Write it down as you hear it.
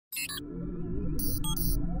There's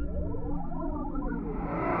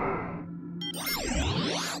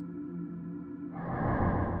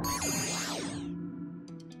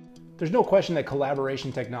no question that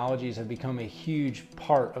collaboration technologies have become a huge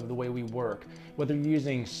part of the way we work. Whether you're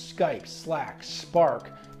using Skype, Slack,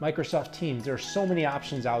 Spark, Microsoft Teams, there are so many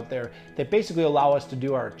options out there that basically allow us to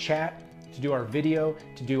do our chat, to do our video,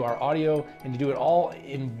 to do our audio, and to do it all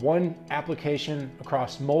in one application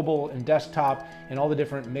across mobile and desktop and all the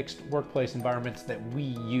different mixed workplace environments that we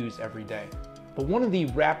use every day. But one of the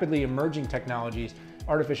rapidly emerging technologies,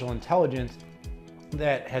 artificial intelligence,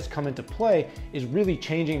 that has come into play is really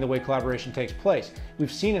changing the way collaboration takes place.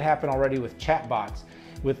 We've seen it happen already with chatbots,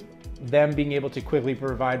 with them being able to quickly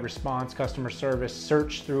provide response, customer service,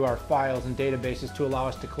 search through our files and databases to allow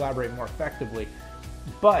us to collaborate more effectively.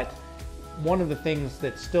 But one of the things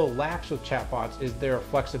that still lacks with chatbots is their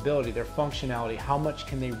flexibility, their functionality. How much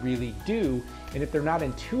can they really do? And if they're not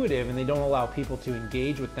intuitive and they don't allow people to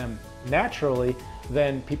engage with them naturally,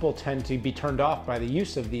 then people tend to be turned off by the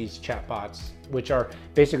use of these chatbots, which are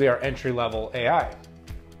basically our entry-level AI.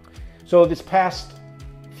 So this past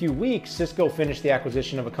few weeks, Cisco finished the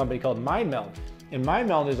acquisition of a company called Mindmeld. And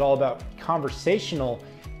Mindmeld is all about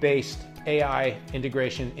conversational-based AI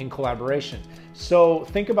integration in collaboration. So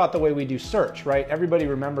think about the way we do search, right? Everybody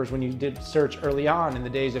remembers when you did search early on in the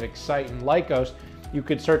days of Excite and Lycos, you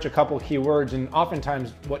could search a couple keywords and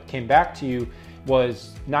oftentimes what came back to you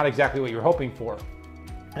was not exactly what you were hoping for.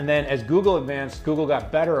 And then as Google advanced, Google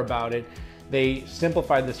got better about it. They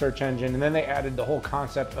simplified the search engine, and then they added the whole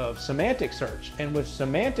concept of semantic search. And with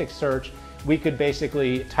semantic search, we could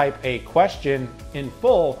basically type a question in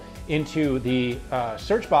full into the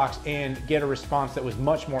search box and get a response that was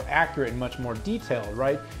much more accurate and much more detailed,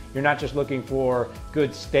 right? You're not just looking for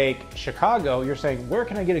good steak Chicago, you're saying, where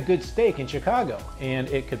can I get a good steak in Chicago? And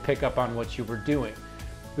it could pick up on what you were doing.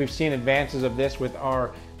 We've seen advances of this with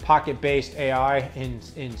our pocket-based AI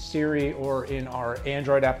in Siri or in our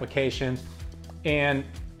Android applications. And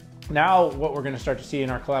now what we're going to start to see in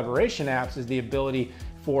our collaboration apps is the ability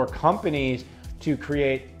for companies to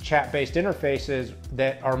create chat-based interfaces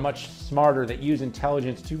that are much smarter, that use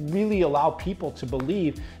intelligence to really allow people to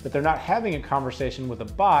believe that they're not having a conversation with a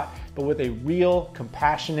bot, but with a real,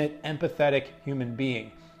 compassionate, empathetic human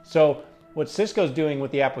being. So what Cisco's doing with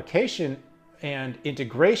the application and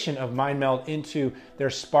integration of Mindmeld into their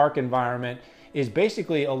Spark environment is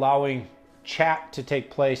basically allowing chat to take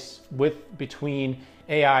place between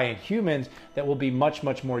AI and humans that will be much,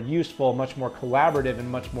 much more useful, much more collaborative,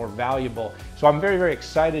 and much more valuable. So I'm very, very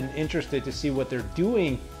excited and interested to see what they're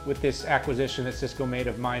doing with this acquisition that Cisco made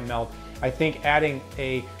of Mindmeld. I think adding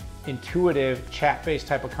a intuitive chat-based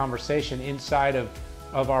type of conversation inside of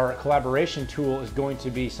our collaboration tool is going to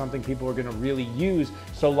be something people are going to really use,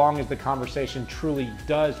 so long as the conversation truly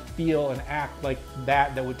does feel and act like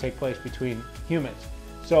that would take place between humans.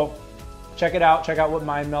 So check it out. Check out what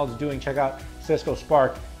Mindmeld's doing. Check out Cisco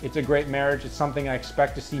Spark. It's a great marriage. It's something I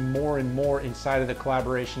expect to see more and more inside of the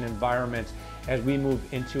collaboration environments as we move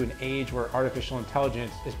into an age where artificial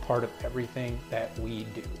intelligence is part of everything that we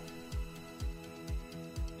do.